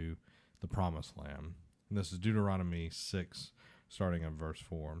into the promised land. And this is Deuteronomy 6, starting in verse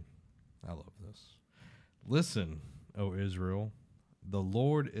 4. I love this. Listen, O Israel, the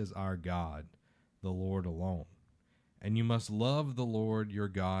Lord is our God, the Lord alone. And you must love the Lord your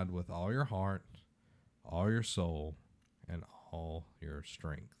God with all your heart, all your soul, and all your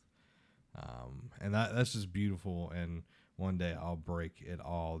strength. And that's just beautiful. And one day I'll break it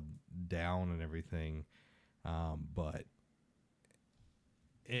all down and everything. But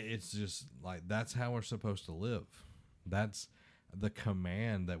it's just like, that's how we're supposed to live. That's the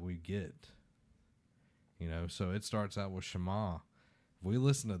command that we get. So it starts out with Shema. If we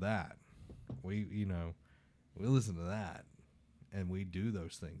listen to that, we listen to that, and we do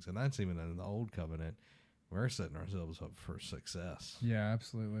those things. And that's even in the old covenant. We're setting ourselves up for success. Yeah,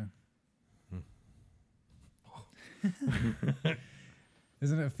 absolutely.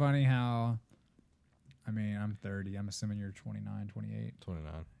 Isn't it funny how, I'm 30. I'm assuming you're 29, 28.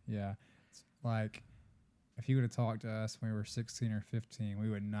 29. Yeah. It's like, if you would have talked to us when we were 16 or 15, we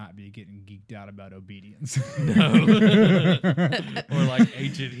would not be getting geeked out about obedience. No. Or like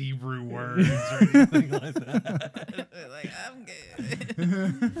ancient Hebrew words or anything like that. Like, I'm good.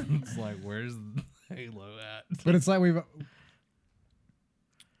 It's like, where's the halo at? But it's like we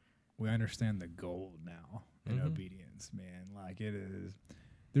understand the goal now in obedience, man. Like, it is,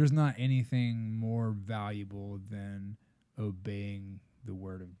 there's not anything more valuable than obeying the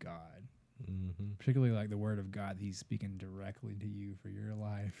word of God. Mm-hmm. Particularly like the word of God, he's speaking directly to you for your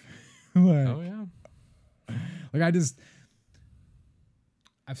life. Oh yeah. Like,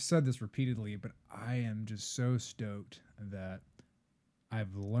 I've said this repeatedly, but I am just so stoked that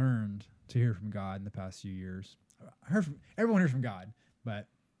I've learned to hear from God in the past few years. Everyone hears from God, but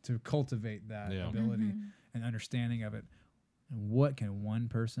to cultivate that ability and understanding of it, and what can one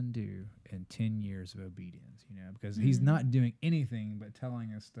person do in 10 years of obedience, because he's not doing anything but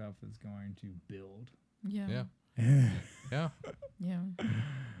telling us stuff that's going to build. Yeah. Yeah. Yeah.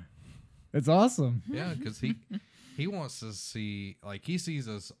 It's awesome. Yeah, because he wants to see, like, he sees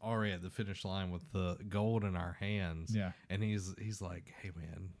us already at the finish line with the gold in our hands. Yeah. And he's like, hey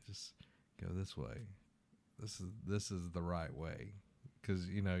man, just go this way. This is the right way. Because,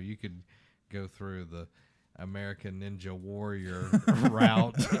 you could go through the American Ninja Warrior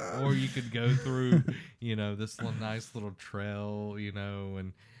route, or you could go through, this nice little trail,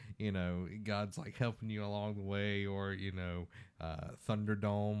 and, God's like helping you along the way, or,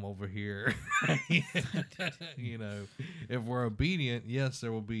 Thunderdome over here. If we're obedient, yes,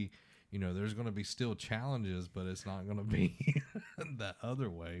 there will be, there's going to be still challenges, but it's not going to be that other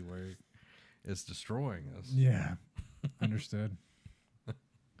way where it's destroying us. Yeah. Understood.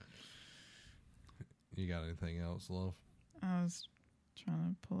 You got anything else, love? I was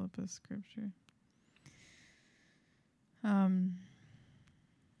trying to pull up a scripture.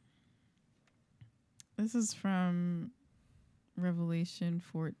 This is from Revelation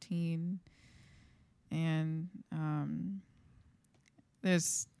 14. And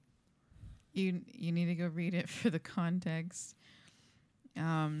there's you need to go read it for the context.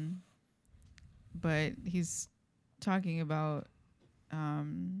 But he's talking about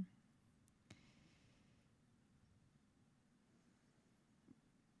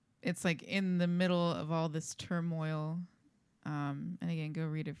it's like in the middle of all this turmoil. And again, go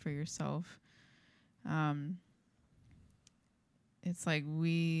read it for yourself. It's like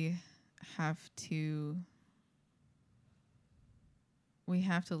we have to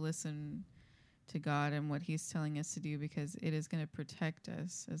listen to God and what he's telling us to do, because it is going to protect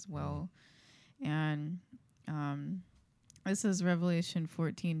us as well. And this is Revelation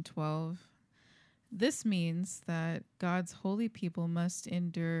 14:12. This means that God's holy people must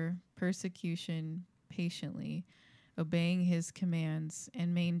endure persecution patiently, obeying his commands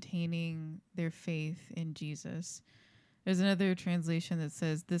and maintaining their faith in Jesus. There's another translation that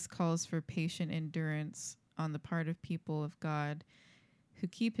says this calls for patient endurance on the part of people of God who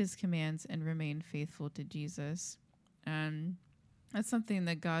keep his commands and remain faithful to Jesus. And that's something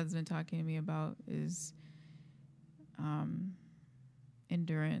that God's been talking to me about, is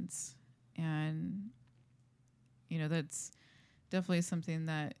endurance. And, that's definitely something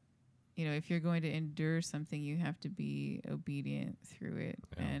that, if you're going to endure something, you have to be obedient through it.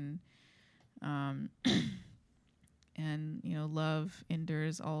 Yeah. And, love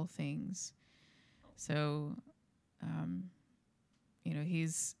endures all things. So,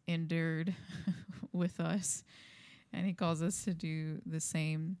 he's endured with us, and he calls us to do the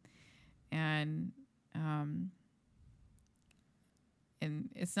same. And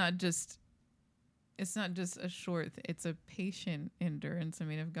it's not just a short, it's a patient endurance. I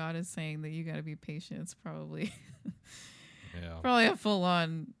mean, if God is saying that you got to be patient, it's probably, probably a full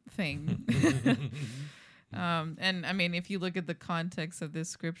on thing. And I mean, if you look at the context of this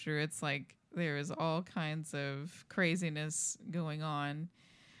scripture, it's like there is all kinds of craziness going on.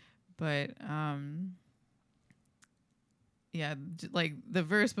 But, like the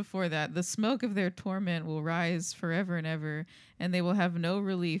verse before that, the smoke of their torment will rise forever and ever, and they will have no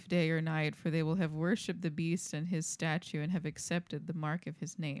relief day or night, for they will have worshipped the beast and his statue and have accepted the mark of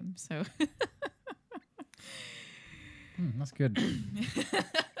his name. So that's good.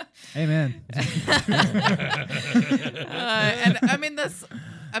 Amen. And I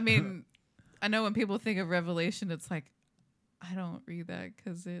mean, I know when people think of Revelation, it's like, I don't read that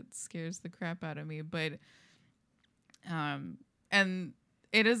because it scares the crap out of me. But, and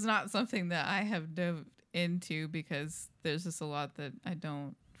it is not something that I have dove into, because there's just a lot that I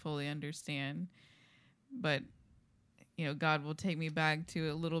don't fully understand. But, God will take me back to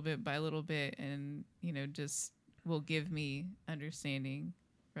it little bit by little bit, and, just will give me understanding,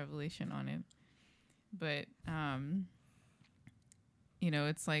 revelation on it. But,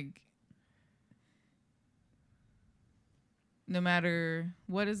 it's like, no matter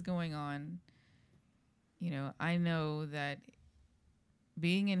what is going on, I know that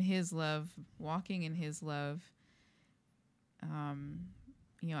being in his love, walking in his love,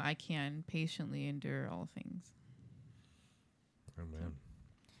 I can patiently endure all things. Amen.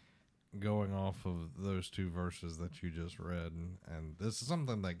 Going off of those two verses that you just read, and this is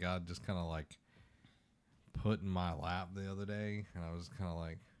something that God just kind of like put in my lap the other day, and I was kind of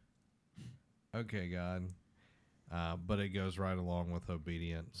like, okay, God. But it goes right along with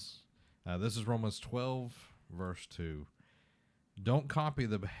obedience. This is Romans 12, verse 2. Don't copy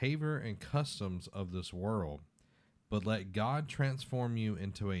the behavior and customs of this world, but let God transform you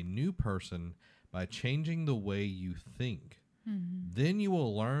into a new person by changing the way you think. Mm-hmm. Then you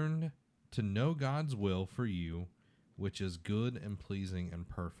will learn to know God's will for you, which is good and pleasing and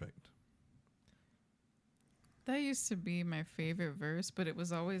perfect. That used to be my favorite verse, but it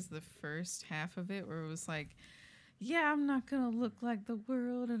was always the first half of it where it was like, yeah, I'm not going to look like the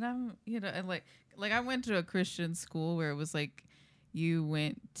world. And I'm, and like I went to a Christian school where it was like, you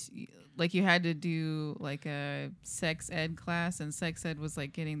had to do like a sex ed class, and sex ed was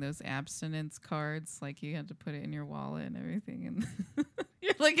like getting those abstinence cards. Like you had to put it in your wallet and everything. And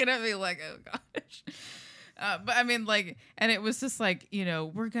you're looking at me like, oh gosh. But I mean, like, and it was just like,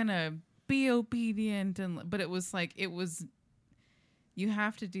 we're going to be obedient. But it was like, you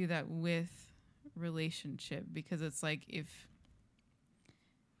have to do that with relationship, because it's like, if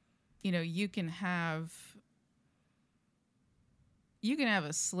you can have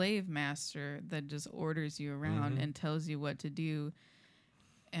a slave master that just orders you around and tells you what to do,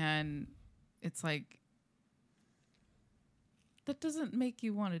 and it's like, that doesn't make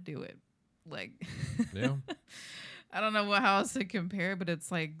you want to do it. Like, yeah. I don't know how else to compare, but it's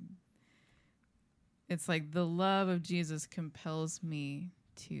like it's like the love of Jesus compels me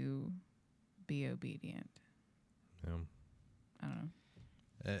to be obedient. Yeah. I don't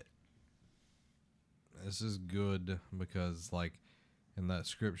know. This is good because, like, in that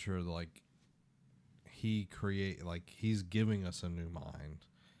scripture, like, he's giving us a new mind.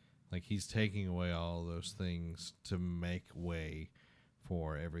 Like, he's taking away all those things to make way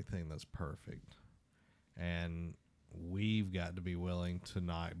for everything that's perfect. And we've got to be willing to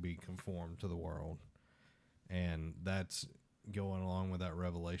not be conformed to the world. And that's going along with that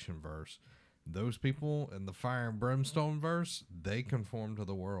Revelation verse. Those people in the fire and brimstone verse, they conform to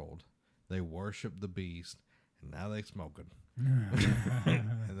the world. They worship the beast, and now they smoking.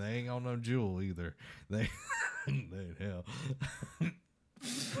 And they ain't got no jewel either. They in hell.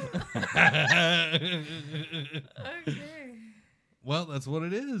 Okay. Well, that's what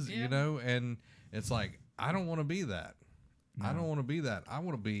it is, Yeah. you know? And it's like, I don't want to be that. No. I don't want to be that. I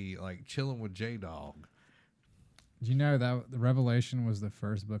want to be like chilling with J-Dog. Did you know that the Revelation was the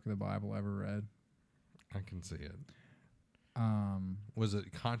first book of the Bible ever read? I can see it. Um, Was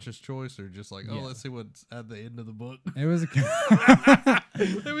it conscious choice or just like, oh, Yeah. let's see what's at the end of the book? it was a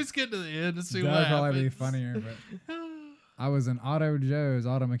Let me skip to the end and see that what would probably be happens. funnier, but I was in auto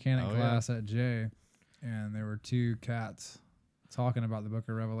mechanic Oh, class at J, and there were two cats talking about the book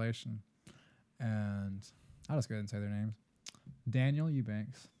of Revelation, and I'll just go ahead and say their names. Daniel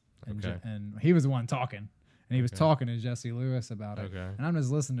Eubanks, and, Okay. and he was the one talking, and he was Okay. talking to Jesse Lewis about it. Okay. And I'm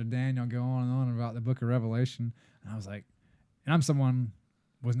just listening to Daniel go on and on about the book of Revelation, and I was like, and I'm someone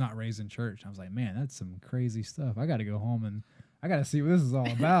was not raised in church. I was like, man, that's some crazy stuff. I got to go home and I got to see what this is all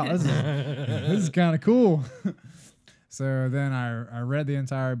about. This is kind of cool. So then I read the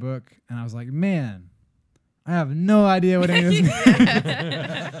entire book, and I was like, man, I have no idea what any of this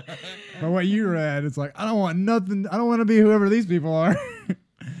means. But what you read, it's like, I don't want nothing. I don't want to be whoever these people are.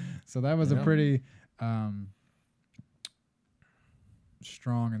 So that was a Yeah. pretty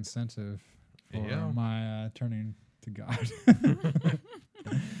strong incentive for Yeah. my turning to God.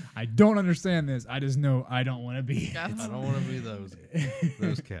 I don't understand this. I just know I don't want to be. it. I don't want to be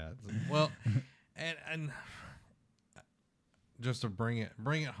those cats. Well, and just to bring it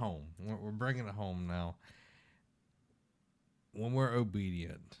home. We're bringing it home now. When we're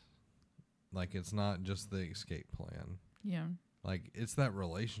obedient, like, it's not just the escape plan. Yeah. Like, it's that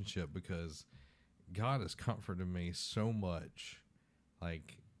relationship, because God has comforted me so much.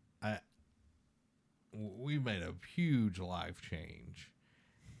 Like, we made a huge life change.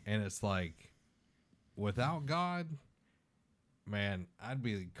 And it's like, without God, man, I'd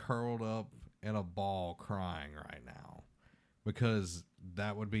be curled up in a ball crying right now, because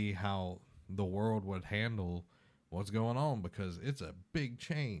that would be how the world would handle what's going on, because it's a big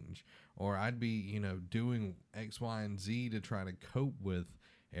change. Or I'd be, doing X, Y, and Z to try to cope with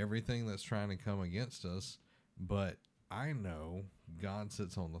everything that's trying to come against us. But I know God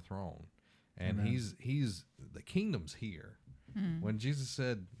sits on the throne, and Amen. he's the kingdom's here. When Jesus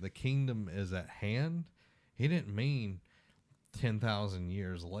said the kingdom is at hand, he didn't mean 10,000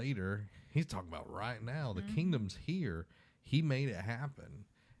 years later. He's talking about right now. The kingdom's here. He made it happen.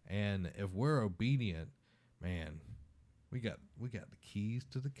 And if we're obedient, man, we got the keys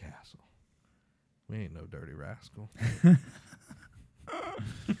to the castle. We ain't no dirty rascal.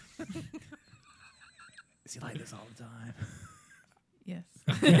 Is he like this all the time? Yes.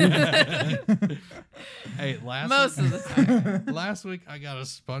 Hey, Most of the time. last week I got a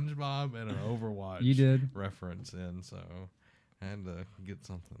SpongeBob and an Overwatch You did. reference in, so I had to get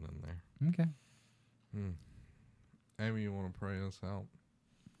something in there. Okay. Amy, you want to pray us out?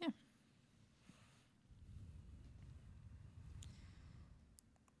 Yeah.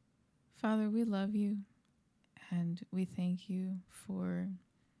 Father, we love you, and we thank you for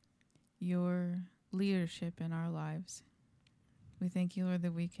your leadership in our lives. We thank you, Lord,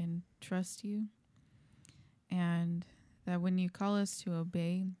 that we can trust you, and that when you call us to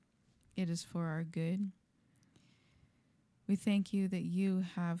obey, it is for our good. We thank you that you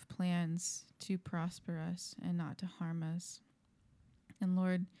have plans to prosper us and not to harm us. And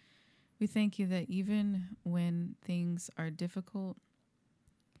Lord, we thank you that even when things are difficult,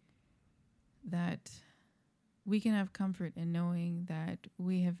 that we can have comfort in knowing that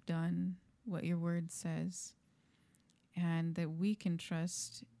we have done what your word says, and that we can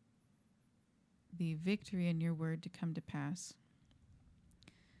trust the victory in your word to come to pass.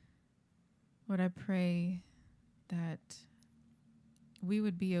 Lord, I pray that we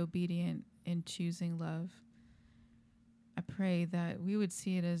would be obedient in choosing love. I pray that we would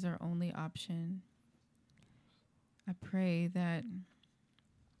see it as our only option. I pray that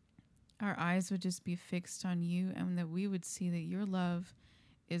our eyes would just be fixed on you, and that we would see that your love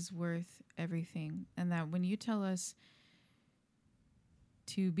is worth everything. And that when you tell us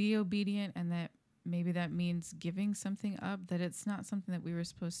to be obedient, and that maybe that means giving something up, that it's not something that we were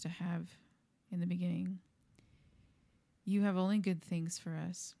supposed to have in the beginning. You have only good things for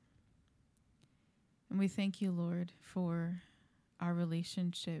us. And we thank you, Lord, for our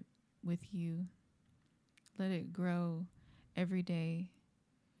relationship with you. Let it grow every day.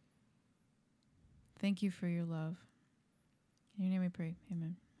 Thank you for your love. In your name we pray.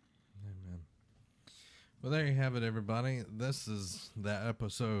 Amen. Amen. Well, there you have it, everybody. This is that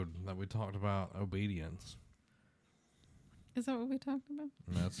episode that we talked about obedience. Is that what we talked about?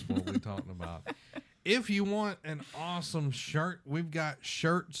 And that's what we're talking about. If you want an awesome shirt, we've got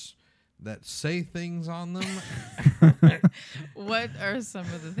shirts that say things on them. What are some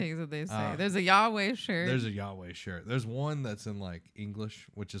of the things that they say? There's a Yahweh shirt. There's a Yahweh shirt. There's one that's in like English,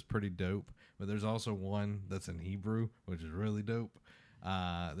 which is pretty dope. But there's also one that's in Hebrew, which is really dope.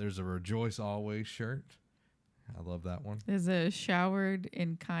 There's a Rejoice Always shirt. I love that one. There's a showered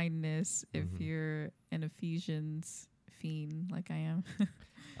in kindness if you're an Ephesians fiend like I am.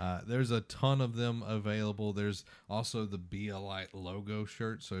 There's a ton of them available. There's also the Be a Light logo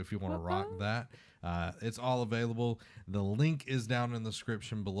shirt. So if you want to rock that, it's all available. The link is down in the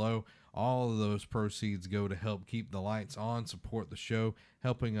description below. All of those proceeds go to help keep the lights on, support the show,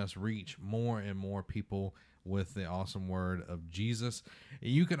 helping us reach more and more people with the awesome word of Jesus.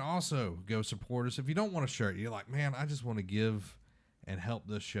 You can also go support us. If you don't want a shirt, you're like, man, I just want to give and help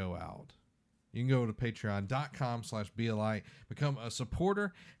this show out. You can go to patreon.com/bealight, become a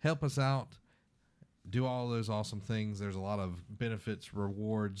supporter, help us out, do all those awesome things. There's a lot of benefits,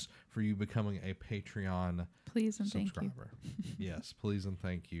 rewards for you becoming a Patreon Please and subscriber. thank you. Yes, please and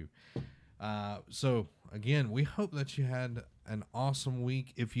thank you. So, again, we hope that you had an awesome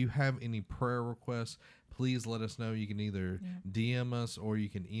week. If you have any prayer requests, please let us know. You can either DM us or you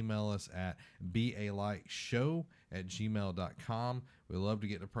can email us at bealightshow@gmail.com. We'd love to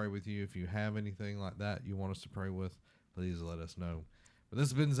get to pray with you. If you have anything like that you want us to pray with, please let us know. But this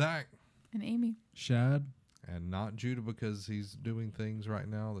has been Zach. And Amy. Shad. And not Judah, because he's doing things right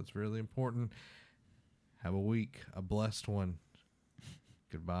now that's really important. Have a week, a blessed one.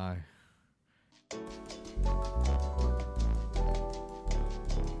 Goodbye.